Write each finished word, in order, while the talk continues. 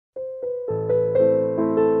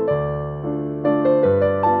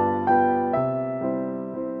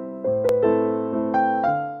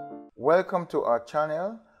Welcome to our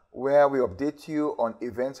channel where we update you on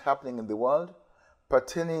events happening in the world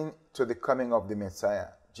pertaining to the coming of the Messiah,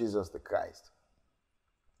 Jesus the Christ.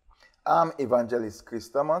 I'm Evangelist Chris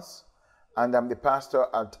Thomas, and I'm the pastor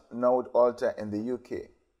at Node Altar in the UK.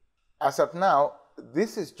 As of now,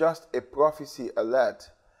 this is just a prophecy alert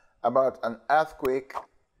about an earthquake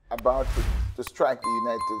about to strike the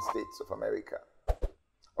United States of America.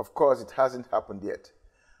 Of course, it hasn't happened yet.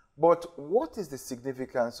 But what is the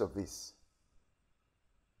significance of this?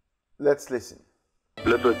 Let's listen.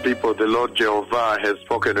 Blessed people, the Lord Jehovah has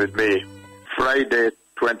spoken with me. Friday,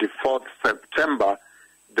 24th September,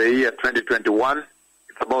 the year 2021.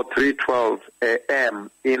 It's about 3:12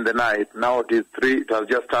 a.m. in the night. Now it has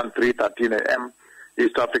just turned 3:13 a.m.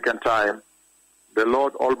 East African time. The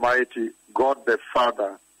Lord Almighty, God the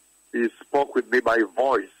Father, He spoke with me by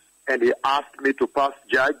voice, and He asked me to pass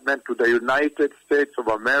judgment to the United States of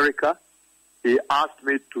America. He asked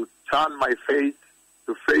me to turn my face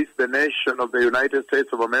to face the nation of the United States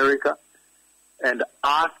of America and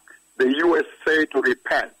ask the USA to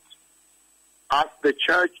repent. Ask the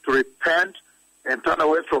church to repent and turn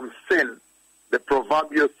away from sin, the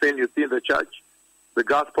proverbial sin you see in the church, the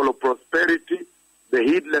gospel of prosperity, the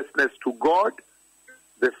heedlessness to God,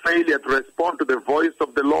 the failure to respond to the voice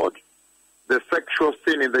of the Lord, the sexual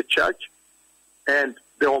sin in the church, and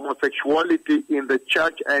the homosexuality in the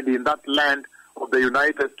church and in that land of the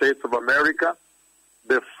United States of America,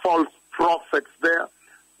 the false prophets there,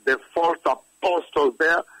 the false apostles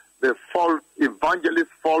there, the false evangelists,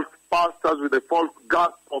 false pastors with the false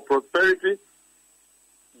gospel of prosperity,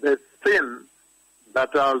 the sin that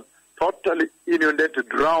has totally inundated,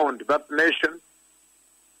 drowned that nation.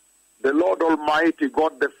 The Lord Almighty,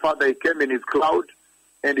 God the Father, He came in His cloud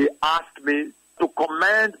and He asked me to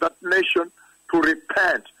command that nation to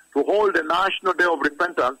repent, to hold a national day of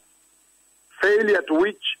repentance, failure to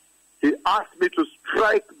which He asked me to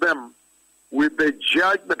strike them with the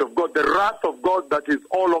judgment of God, the wrath of God that is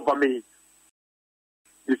all over me.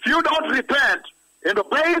 If you don't repent and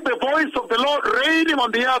obey the voice of the Lord, reign Him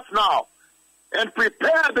on the earth now and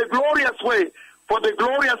prepare the glorious way for the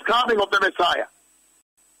glorious coming of the Messiah.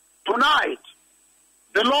 Tonight,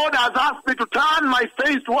 the Lord has asked me to turn my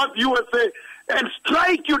face towards USA and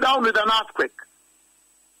strike you down with an earthquake.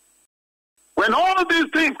 When all these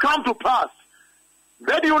things come to pass,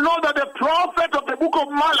 then you know that the prophet of the book of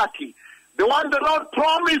Malachi, the one the Lord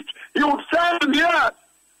promised He would send in the earth,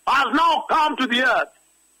 has now come to the earth.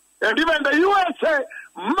 And even the USA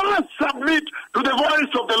must submit to the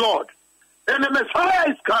voice of the Lord. And the Messiah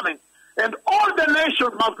is coming, and all the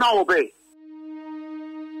nations must now obey.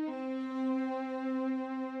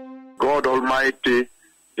 God Almighty,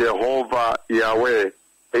 Jehovah Yahweh,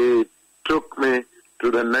 He took me to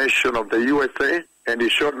the nation of the USA, and He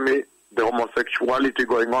showed me the homosexuality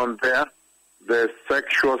going on there, the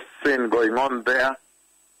sexual sin going on there.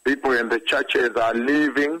 People in the churches are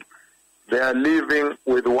living. They are living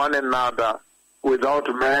with one another without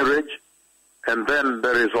marriage, and then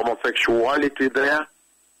there is homosexuality there.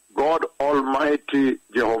 God Almighty,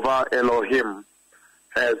 Jehovah Elohim,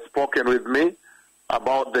 has spoken with me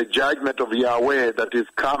about the judgment of Yahweh that is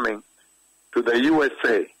coming to the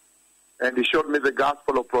USA. And He showed me the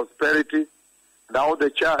gospel of prosperity. Now the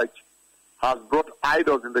church has brought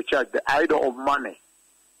idols in the church, the idol of money,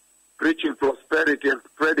 preaching prosperity and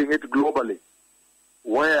spreading it globally,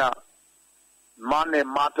 where money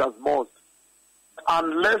matters most.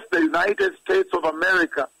 Unless the United States of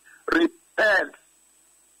America repents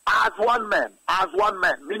as one man,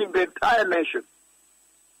 meaning the entire nation,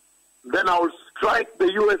 then I will strike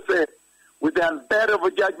the USA with the unbearable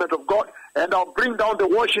judgment of God, and I'll bring down the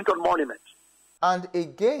Washington Monument. And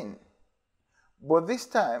again, but this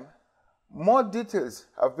time, more details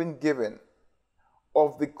have been given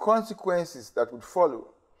of the consequences that would follow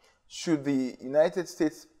should the United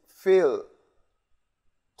States fail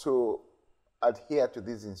to adhere to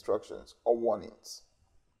these instructions or warnings.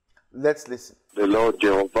 Let's listen. The Lord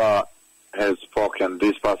Jehovah has spoken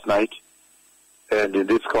this past night, and in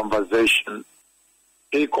this conversation,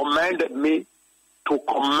 He commanded me to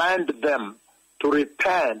command them to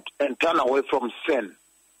repent and turn away from sin.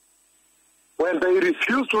 When they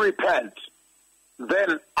refused to repent,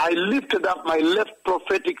 then I lifted up my left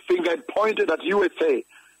prophetic finger and pointed at USA,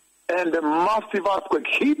 and a massive earthquake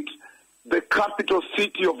hit the capital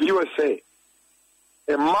city of USA.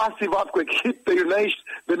 A massive earthquake hit the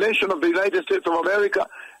nation of the United States of America,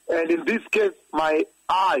 and in this case, my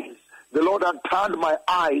eyes, the Lord had turned my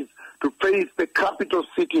eyes to face the capital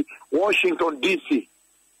city, Washington, D.C.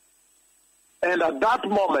 And at that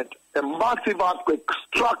moment, a massive earthquake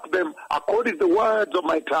struck them according to the words of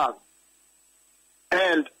my tongue.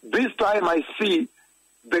 And this time I see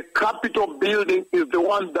the Capitol building is the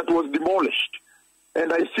one that was demolished.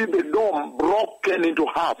 And I see the dome broken into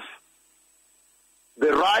half.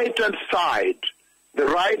 The right-hand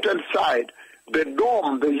side, the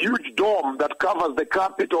dome, the huge dome that covers the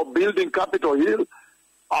Capitol building, Capitol Hill,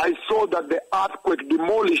 I saw that the earthquake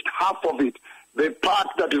demolished half of it, the part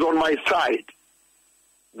that is on my side.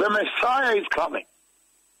 The Messiah is coming.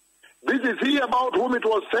 This is he about whom it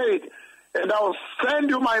was said, and I'll send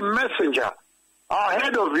you my messenger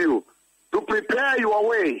ahead of you to prepare your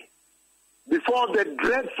way before the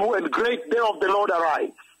dreadful and great day of the Lord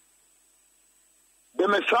arrives. The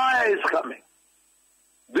Messiah is coming.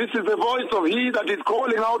 This is the voice of he that is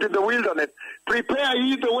calling out in the wilderness. Prepare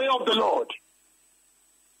ye the way of the Lord.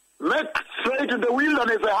 Make straight in the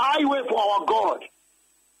wilderness a highway for our God.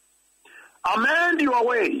 Amend your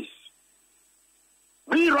ways.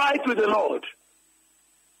 Be right with the Lord.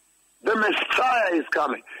 The Messiah is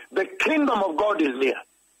coming. The kingdom of God is near.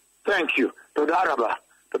 Thank you. Toda Rabba.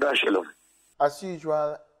 Toda Shalom. As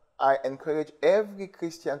usual, I encourage every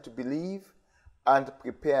Christian to believe and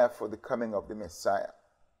prepare for the coming of the Messiah.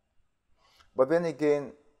 But then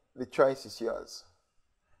again, the choice is yours.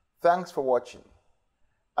 Thanks for watching.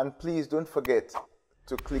 And please don't forget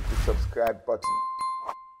to click the subscribe button.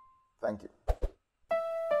 Thank you.